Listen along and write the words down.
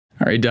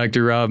All right,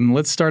 Dr. Rob,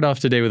 let's start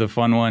off today with a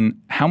fun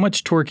one. How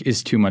much torque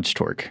is too much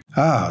torque?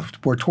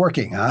 We're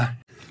torquing, huh?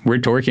 We're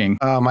torquing.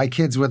 My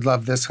kids would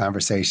love this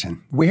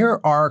conversation.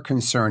 Where our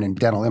concern in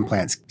dental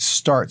implants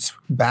starts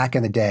back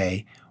in the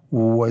day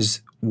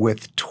was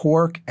with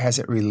torque as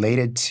it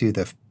related to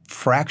the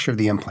fracture of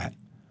the implant.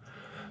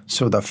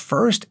 So the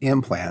first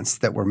implants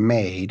that were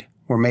made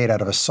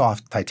out of a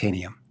soft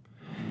titanium.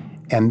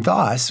 And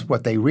thus,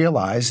 what they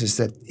realized is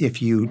that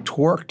if you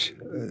torqued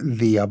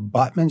the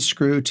abutment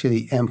screw to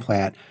the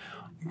implant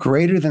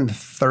greater than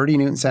 30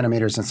 Newton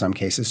centimeters in some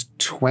cases,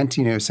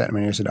 20 Newton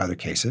centimeters in other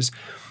cases,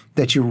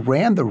 that you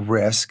ran the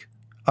risk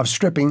of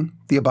stripping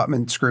the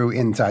abutment screw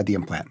inside the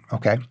implant,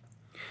 okay?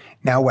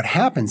 Now, what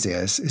happens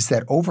is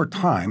that over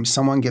time,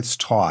 someone gets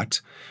taught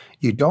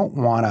you don't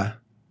want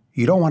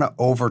to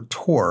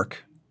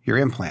over-torque your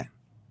implant.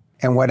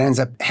 And what ends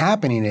up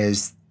happening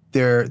is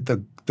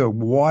the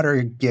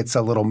water gets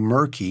a little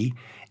murky,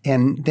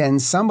 and then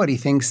somebody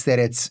thinks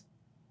that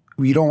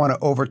you don't want to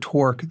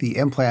over-torque the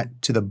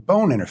implant to the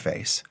bone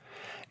interface.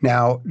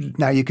 Now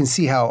you can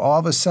see how all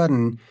of a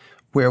sudden,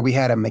 where we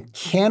had a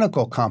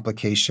mechanical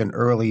complication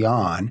early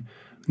on,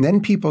 then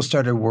people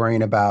started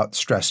worrying about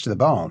stress to the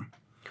bone.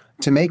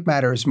 To make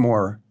matters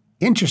more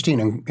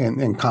interesting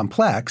and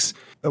complex,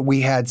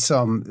 we had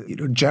some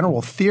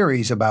general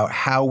theories about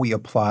how we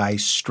apply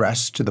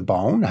stress to the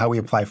bone, how we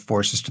apply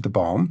forces to the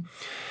bone,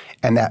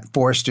 and that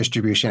force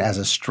distribution as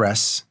a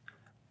stress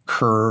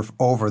curve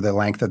over the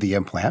length of the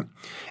implant.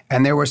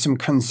 And there were some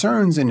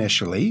concerns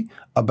initially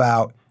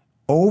about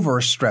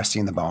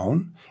overstressing the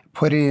bone,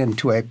 putting it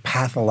into a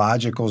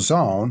pathological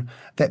zone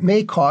that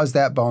may cause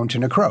that bone to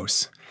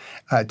necrose,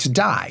 to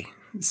die.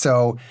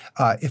 So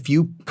if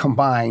you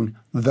combine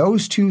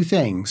those two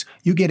things,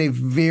 you get a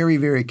very,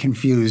 very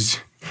confused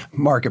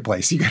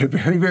marketplace. You get a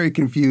very, very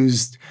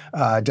confused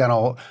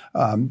dental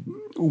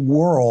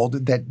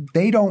world that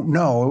they don't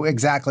know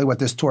exactly what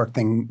this torque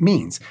thing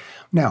means.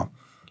 Now,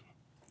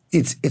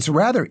 it's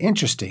rather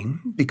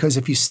interesting because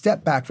if you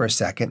step back for a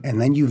second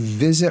and then you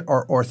visit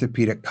our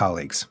orthopedic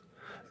colleagues,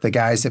 the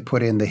guys that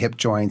put in the hip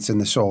joints and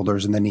the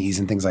shoulders and the knees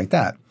and things like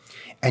that,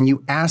 and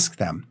you ask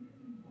them,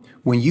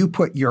 when you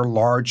put your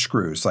large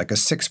screws, like a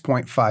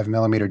 6.5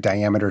 millimeter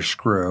diameter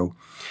screw,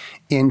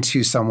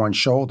 into someone's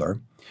shoulder,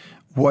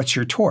 what's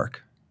your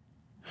torque?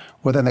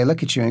 Well, then they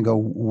look at you and go,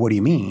 what do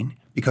you mean?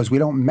 Because we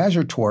don't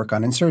measure torque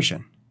on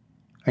insertion.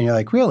 And you're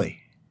like, really?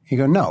 You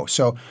go, no.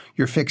 So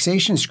your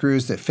fixation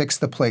screws that fix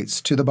the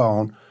plates to the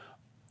bone,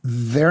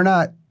 they're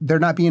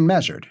not being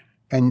measured.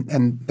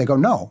 And they go,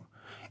 no.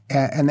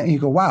 And then you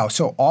go, wow.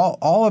 So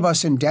all of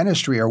us in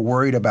dentistry are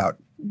worried about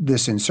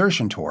this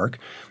insertion torque,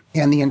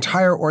 and the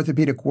entire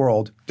orthopedic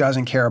world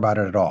doesn't care about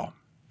it at all.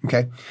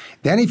 Okay?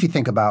 Then if you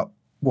think about,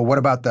 well,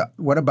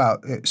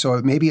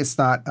 so maybe it's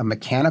not a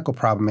mechanical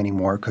problem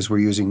anymore because we're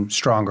using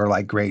stronger,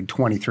 like grade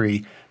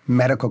 23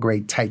 medical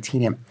grade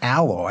titanium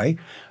alloy,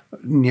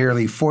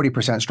 nearly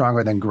 40%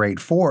 stronger than grade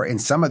 4. And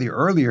some of the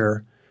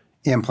earlier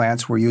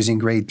implants were using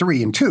grade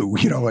 3 and 2,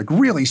 like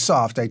really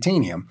soft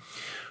titanium.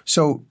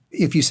 So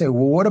if you say,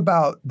 well, what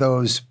about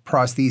those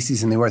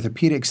prostheses in the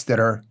orthopedics that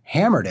are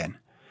hammered in,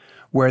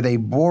 where they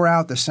bore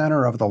out the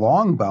center of the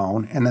long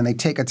bone and then they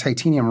take a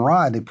titanium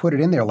rod, they put it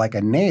in there like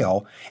a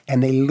nail,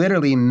 and they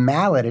literally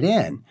mallet it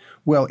in.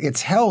 Well,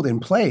 it's held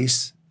in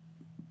place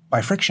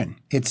by friction.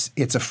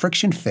 It's a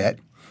friction fit,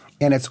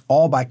 and it's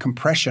all by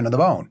compression of the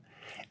bone.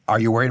 Are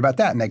you worried about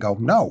that? And they go,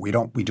 no, we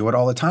don't. We do it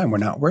all the time. We're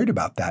not worried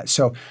about that.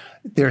 So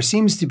there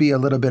seems to be a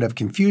little bit of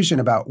confusion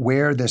about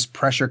where this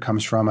pressure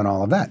comes from and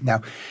all of that.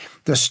 Now,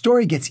 the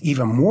story gets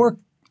even more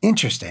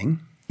interesting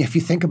if you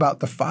think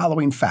about the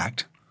following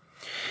fact.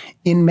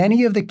 In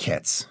many of the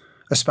kits,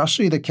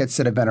 especially the kits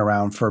that have been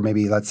around for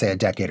maybe, let's say, a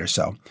decade or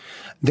so,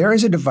 there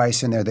is a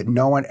device in there that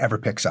no one ever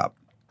picks up.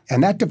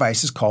 And that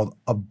device is called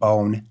a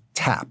bone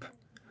tap.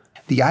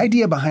 The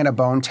idea behind a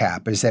bone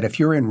tap is that if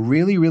you're in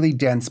really, really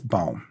dense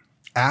bone,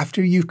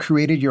 after you've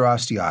created your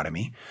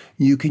osteotomy,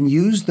 you can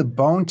use the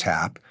bone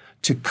tap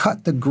to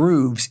cut the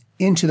grooves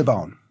into the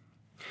bone.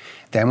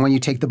 Then when you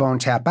take the bone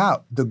tap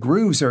out, the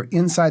grooves are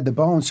inside the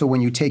bone, so when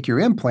you take your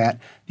implant,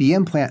 the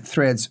implant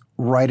threads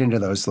right into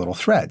those little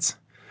threads.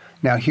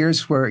 Now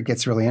here's where it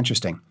gets really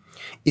interesting.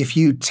 If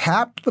you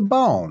tap the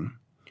bone,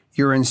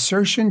 your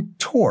insertion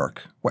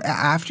torque,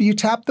 after you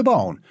tap the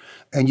bone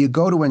and you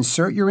go to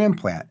insert your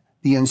implant,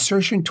 the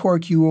insertion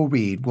torque you will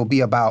read will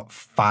be about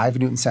 5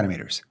 Newton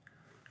centimeters.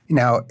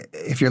 Now,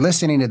 if you're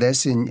listening to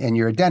this and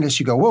you're a dentist,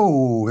 you go,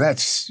 whoa,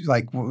 that's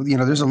like,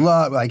 there's a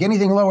lot, like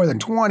anything lower than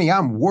 20,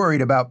 I'm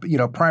worried about,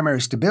 primary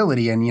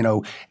stability.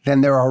 And,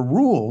 then there are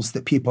rules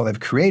that people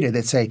have created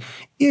that say,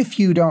 if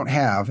you don't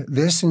have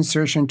this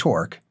insertion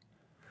torque,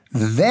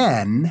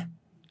 then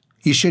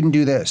you shouldn't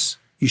do this.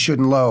 You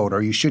shouldn't load,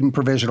 or you shouldn't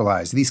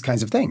provisionalize, these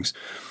kinds of things.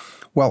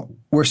 Well,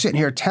 we're sitting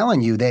here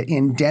telling you that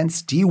in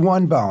dense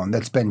D1 bone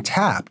that's been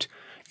tapped,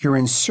 your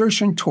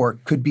insertion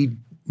torque could be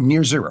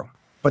near zero.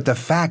 But the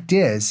fact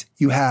is,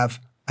 you have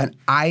an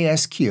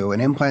ISQ, an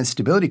implant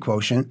stability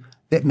quotient,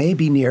 that may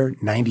be near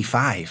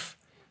 95,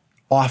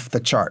 off the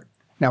chart.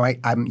 Now,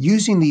 I'm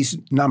using these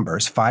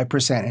numbers,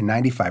 5% and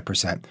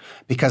 95%,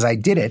 because I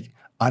did it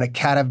on a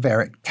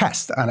cadaveric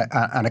test, on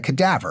a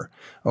cadaver.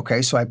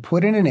 Okay, so I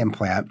put in an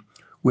implant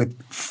with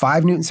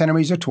 5 Newton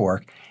centimeters of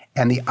torque,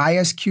 and the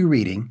ISQ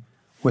reading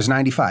was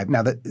 95.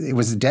 Now, it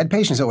was a dead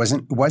patient, so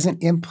it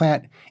wasn't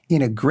implant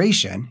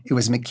integration. It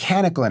was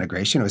mechanical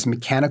integration. It was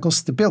mechanical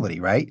stability,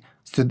 right?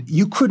 So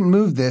you couldn't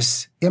move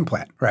this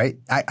implant, right?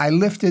 I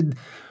lifted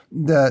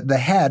the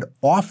head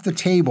off the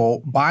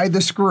table by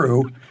the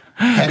screw,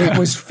 and it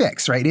was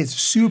fixed, right? It's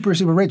super,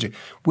 super rigid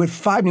with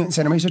 5 Newton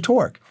centimeters of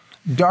torque,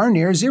 darn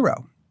near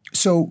zero.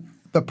 So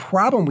the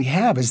problem we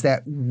have is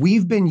that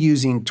we've been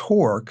using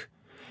torque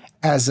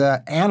as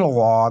an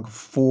analog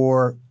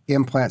for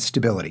implant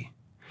stability.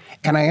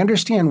 And I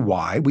understand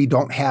why. We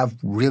don't have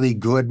really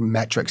good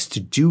metrics to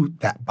do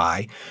that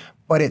by,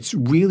 but it's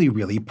really,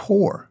 really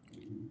poor.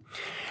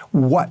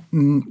 What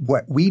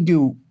we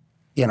do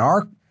in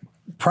our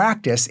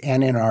practice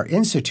and in our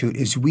institute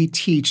is we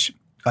teach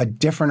a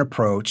different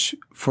approach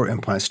for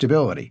implant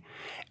stability,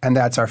 and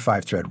that's our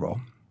 5-thread rule.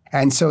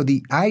 And so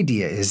the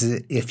idea is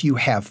that if you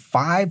have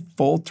 5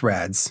 full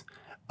threads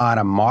on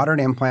a modern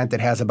implant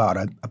that has about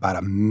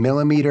a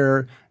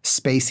millimeter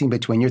spacing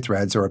between your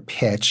threads, or a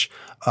pitch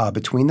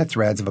between the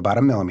threads of about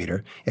a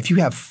millimeter, if you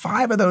have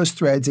 5 of those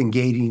threads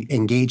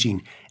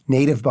engaging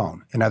native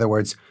bone, in other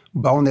words,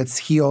 bone that's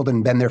healed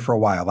and been there for a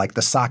while, like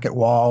the socket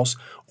walls,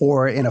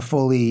 or in a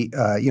fully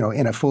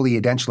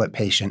edentulate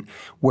patient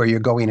where you're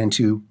going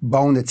into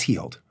bone that's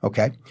healed,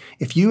 okay?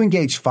 If you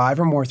engage 5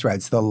 or more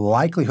threads, the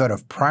likelihood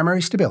of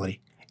primary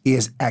stability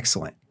is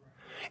excellent.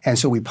 And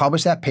so we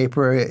published that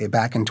paper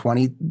back in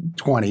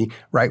 2020,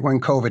 right when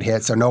COVID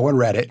hit, so no one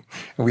read it,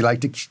 and we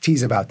like to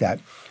tease about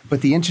that. But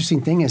the interesting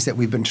thing is that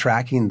we've been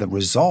tracking the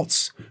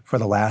results for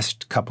the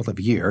last couple of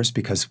years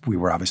because we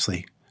were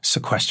obviously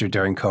sequestered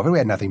during COVID. We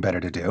had nothing better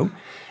to do.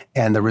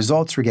 And the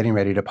results we're getting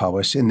ready to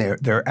publish, and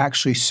they're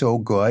actually so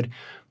good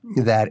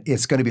that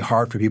it's going to be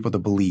hard for people to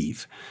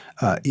believe.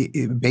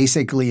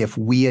 Basically, if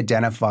we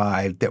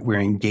identify that we're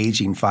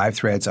engaging 5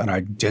 threads on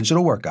our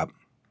digital workup,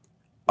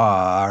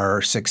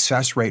 our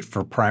success rate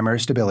for primary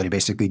stability,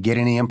 basically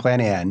getting the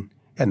implant in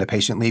and the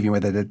patient leaving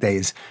with it that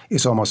day,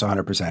 is almost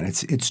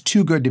 100%. It's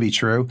too good to be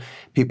true.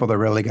 People are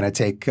really going to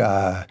take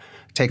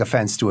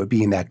offense to it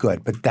being that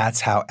good, but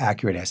that's how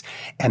accurate it is.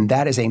 And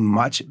that is a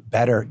much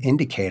better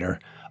indicator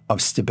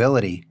of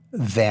stability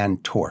than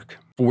torque.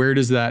 Where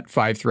does that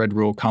 5-thread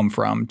rule come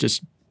from?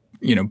 Just,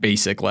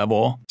 basic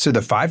level. So the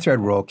 5-thread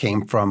rule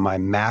came from my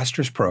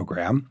master's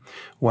program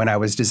when I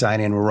was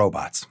designing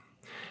robots.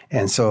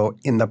 And so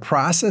in the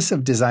process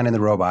of designing the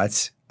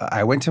robots,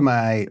 I went to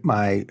my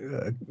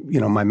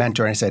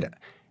mentor and I said,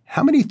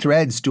 how many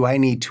threads do I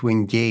need to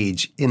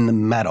engage in the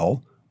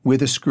metal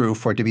with a screw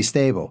for it to be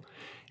stable?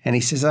 And he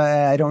says,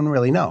 I don't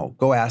really know.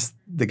 Go ask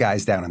the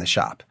guys down in the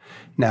shop.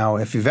 Now,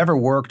 if you've ever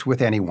worked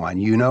with anyone,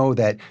 you know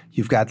that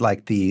you've got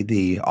like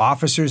the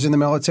officers in the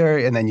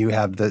military, and then you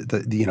have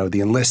the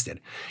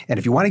enlisted. And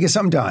if you want to get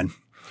something done,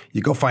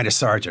 you go find a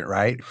sergeant,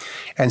 right?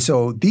 And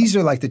so these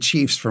are like the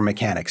chiefs for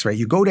mechanics, right?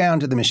 You go down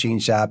to the machine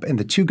shop, and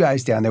the 2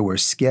 guys down there were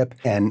Skip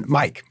and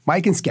Mike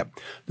and Skip,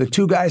 the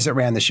 2 guys that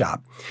ran the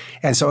shop.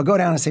 And so I go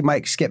down and say,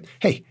 Mike, Skip,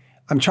 hey,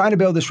 I'm trying to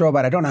build this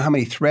robot. I don't know how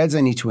many threads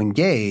I need to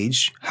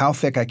engage, how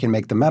thick I can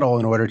make the metal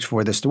in order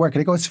for this to work. And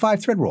they go, it's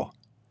 5-thread rule.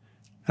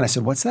 And I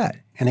said, what's that?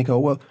 And they go,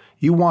 well,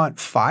 you want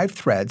 5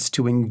 threads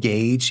to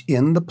engage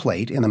in the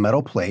plate, in the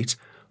metal plate,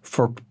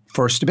 for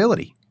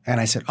stability. And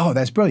I said, oh,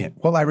 that's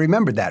brilliant. Well, I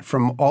remembered that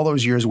from all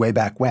those years way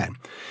back when.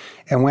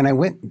 And when I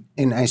went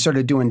and I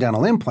started doing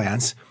dental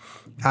implants,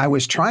 I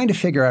was trying to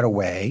figure out a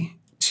way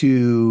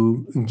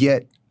to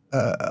get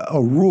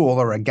a rule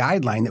or a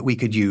guideline that we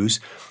could use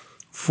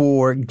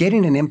for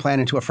getting an implant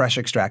into a fresh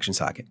extraction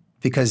socket.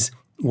 Because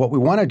what we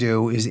want to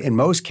do is, in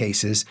most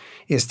cases,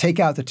 is take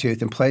out the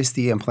tooth and place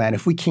the implant,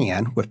 if we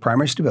can, with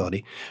primary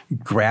stability,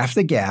 graft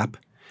the gap,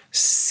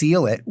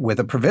 seal it with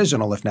a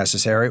provisional if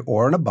necessary,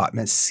 or an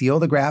abutment, seal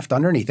the graft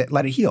underneath it,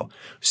 let it heal,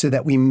 so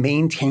that we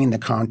maintain the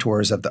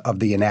contours of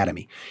the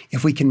anatomy.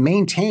 If we can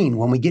maintain,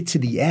 when we get to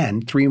the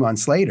end 3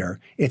 months later,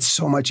 it's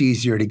so much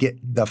easier to get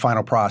the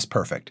final pros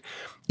perfect.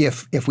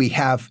 If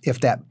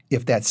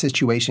that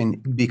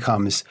situation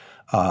becomes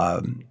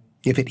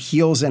if it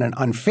heals in an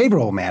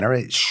unfavorable manner,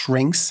 it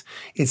shrinks.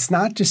 It's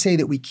not to say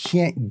that we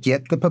can't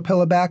get the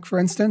papilla back, for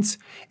instance.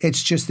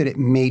 It's just that it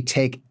may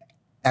take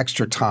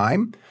extra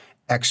time,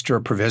 extra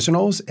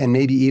provisionals, and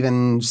maybe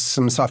even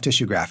some soft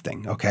tissue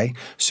grafting, okay?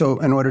 So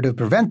in order to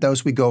prevent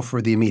those, we go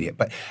for the immediate.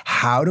 But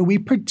how do we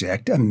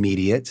predict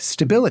immediate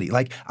stability?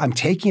 Like, I'm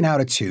taking out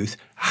a tooth.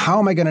 How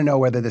am I going to know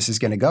whether this is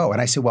going to go?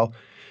 And I said, well,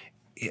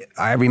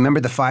 I remember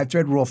the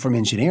 5-thread rule from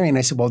engineering. And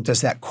I said, well,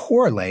 does that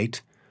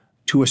correlate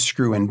to a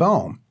screw and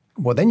bone?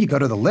 Well, then you go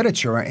to the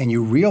literature and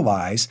you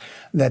realize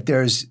that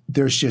there's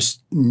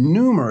just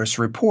numerous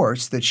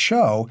reports that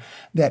show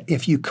that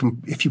if you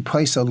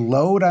place a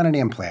load on an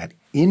implant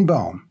in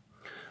bone,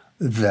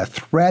 the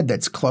thread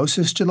that's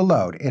closest to the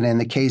load, and in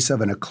the case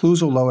of an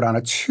occlusal load on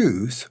a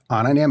tooth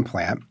on an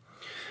implant,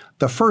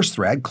 The first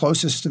thread,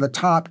 closest to the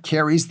top,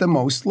 carries the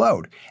most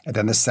load. And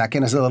then the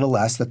second is a little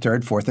less, the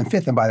third, fourth, and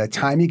fifth. And by the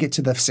time you get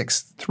to the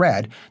sixth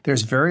thread,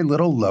 there's very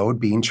little load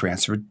being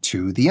transferred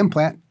to the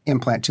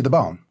implant to the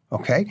bone.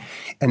 Okay?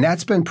 And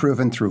that's been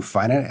proven through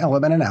finite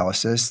element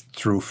analysis,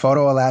 through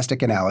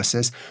photoelastic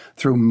analysis,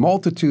 through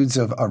multitudes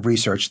of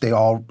research. They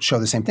all show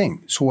the same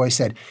thing. So I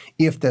said,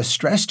 if the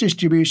stress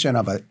distribution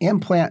of an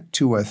implant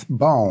to a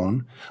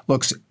bone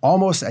looks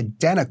almost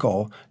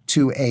identical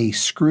to a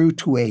screw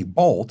to a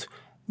bolt,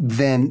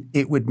 then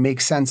it would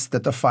make sense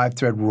that the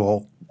 5-thread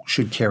rule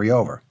should carry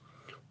over.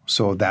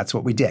 So that's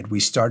what we did. We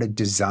started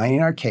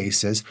designing our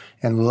cases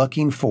and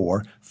looking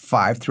for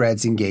 5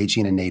 threads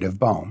engaging a native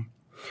bone.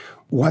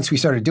 Once we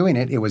started doing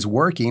it, it was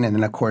working. And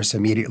then, of course,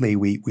 immediately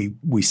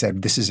we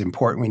said, this is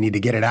important. We need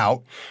to get it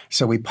out.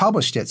 So we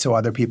published it so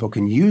other people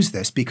can use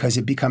this because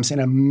it becomes an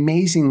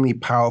amazingly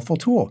powerful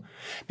tool.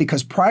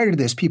 Because prior to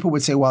this, people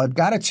would say, well, I've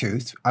got a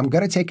tooth. I'm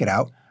going to take it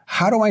out.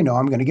 How do I know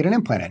I'm going to get an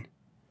implant in?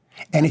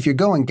 And if you're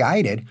going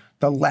guided,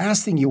 the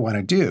last thing you want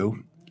to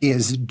do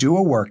is do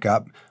a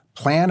workup,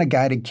 plan a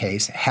guided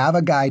case, have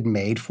a guide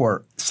made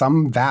for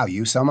some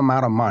value, some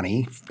amount of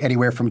money,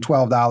 anywhere from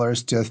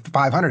 $12 to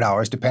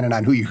 $500, depending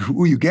on who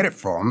you get it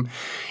from,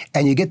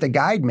 and you get the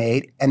guide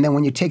made, and then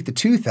when you take the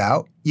tooth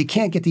out, you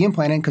can't get the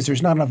implant in because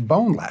there's not enough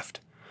bone left.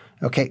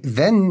 Okay,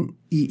 then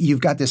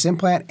you've got this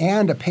implant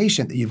and a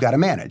patient that you've got to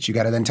manage. You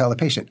got to then tell the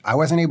patient, I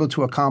wasn't able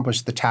to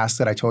accomplish the task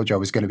that I told you I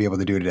was going to be able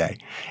to do today.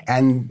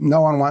 And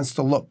no one wants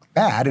to look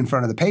bad in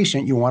front of the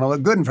patient. You want to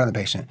look good in front of the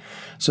patient.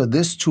 So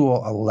this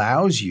tool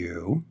allows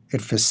you,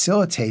 it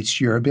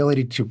facilitates your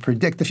ability to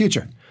predict the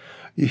future.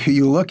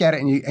 You look at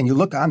it and you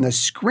look on the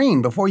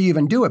screen before you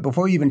even do it,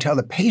 before you even tell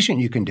the patient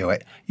you can do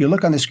it. You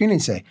look on the screen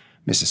and say,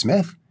 Mrs.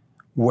 Smith,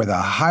 with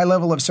a high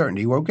level of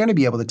certainty, we're going to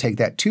be able to take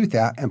that tooth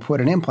out and put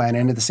an implant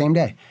in the same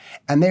day.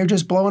 And they're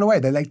just blown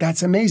away. They're like,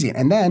 that's amazing.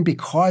 And then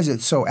because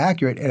it's so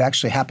accurate, it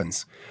actually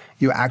happens.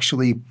 You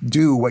actually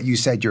do what you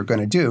said you're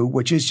going to do,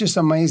 which is just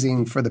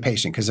amazing for the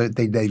patient because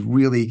they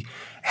really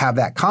have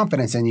that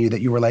confidence in you that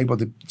you were able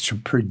to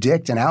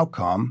predict an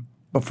outcome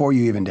before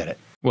you even did it.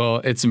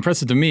 Well, it's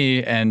impressive to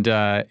me, and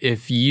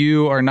if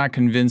you are not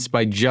convinced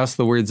by just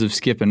the words of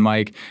Skip and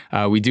Mike,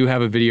 we do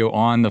have a video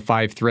on the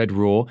 5-thread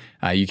rule.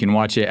 You can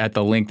watch it at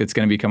the link that's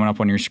going to be coming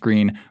up on your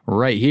screen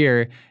right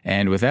here.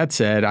 And with that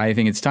said, I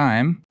think it's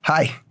time.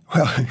 Hi.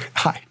 Well,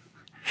 hi.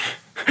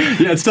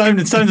 Yeah, it's time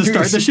to start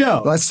the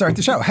show. Let's start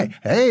the show.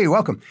 Hey,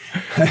 welcome.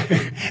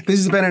 This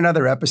has been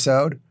another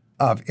episode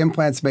of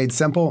Implants Made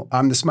Simple.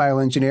 I'm the Smile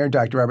Engineer,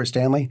 Dr. Robert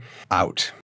Stanley. Out.